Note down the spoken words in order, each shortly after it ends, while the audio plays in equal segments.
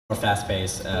fast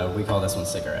pace. We call this one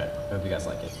Cigarette. Hope you guys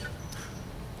like it.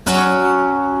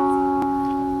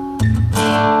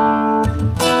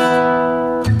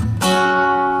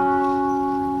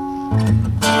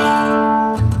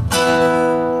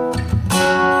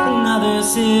 Another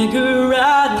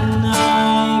cigarette and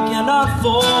I cannot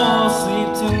fall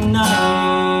asleep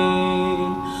tonight.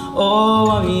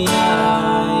 Oh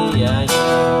yeah, yeah,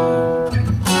 yeah.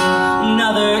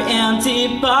 Another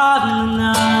empty bottle and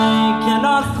I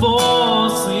cannot fall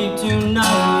asleep tonight.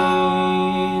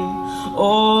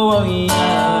 Oh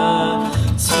yeah,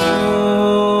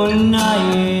 tonight.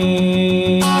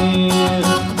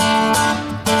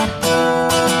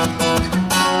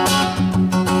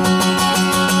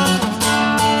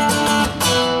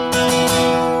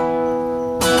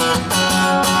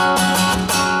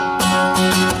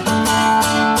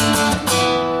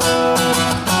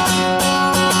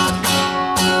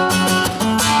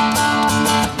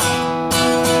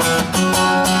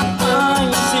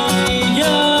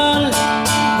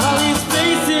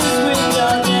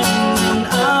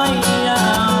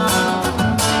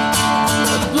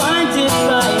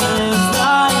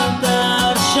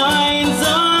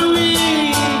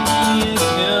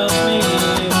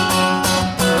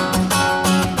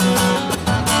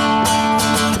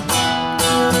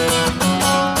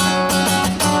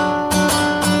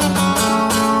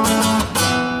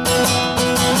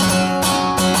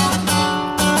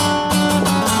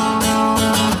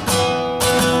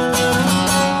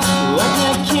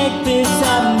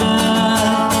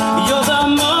 You're the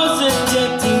most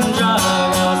addicting drug.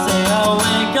 I'll stay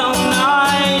awake all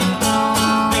night,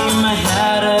 banging my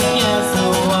head against the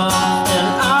wall. And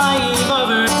I've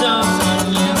overdosed on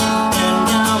you, and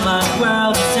now my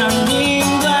world's turning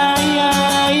black.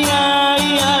 Yeah, yeah,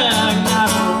 yeah. Now,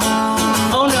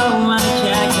 oh no, I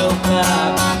can't go back.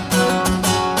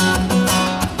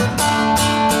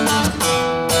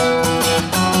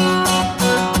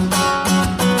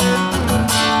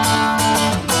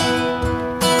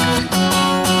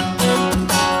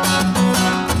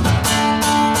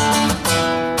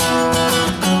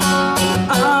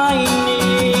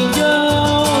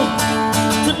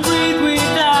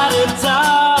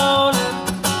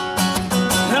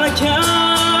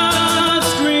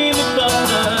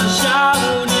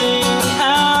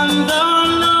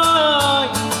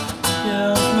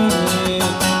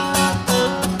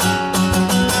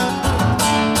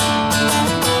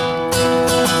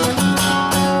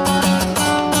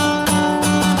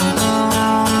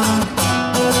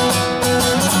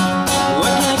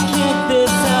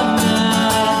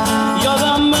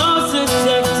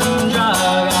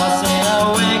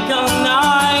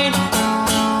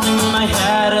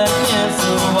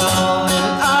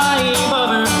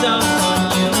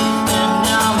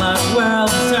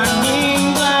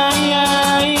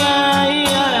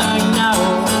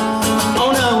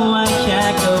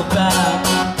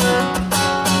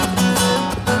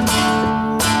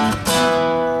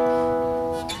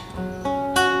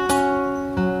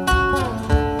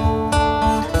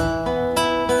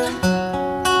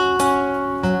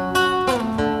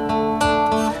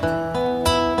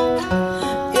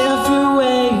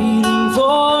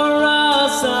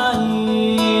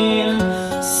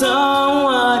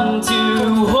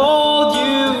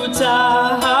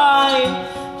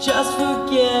 Just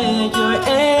forget you're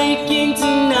aching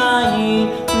tonight.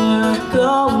 We're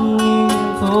going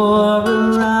for a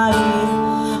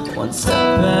ride, one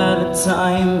step at a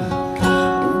time.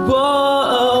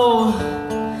 Whoa,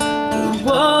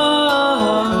 whoa,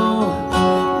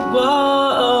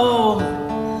 whoa,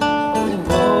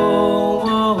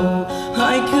 whoa. I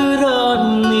could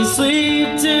only sleep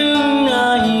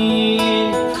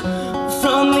tonight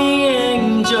from the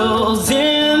angels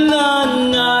in the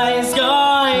night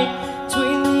sky.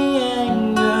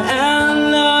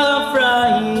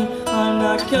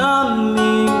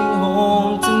 Coming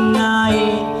home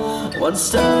tonight, one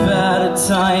step at a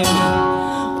time.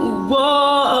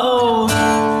 Whoa,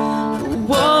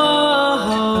 whoa,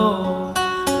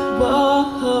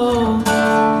 whoa,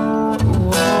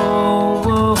 whoa,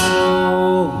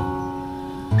 whoa.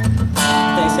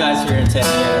 Thanks guys for your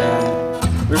attention.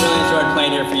 We really enjoyed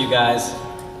playing here for you guys.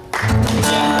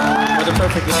 Yeah, we're the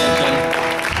perfect addiction.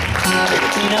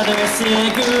 Another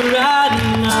cigarette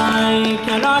and I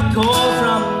cannot call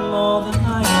from all the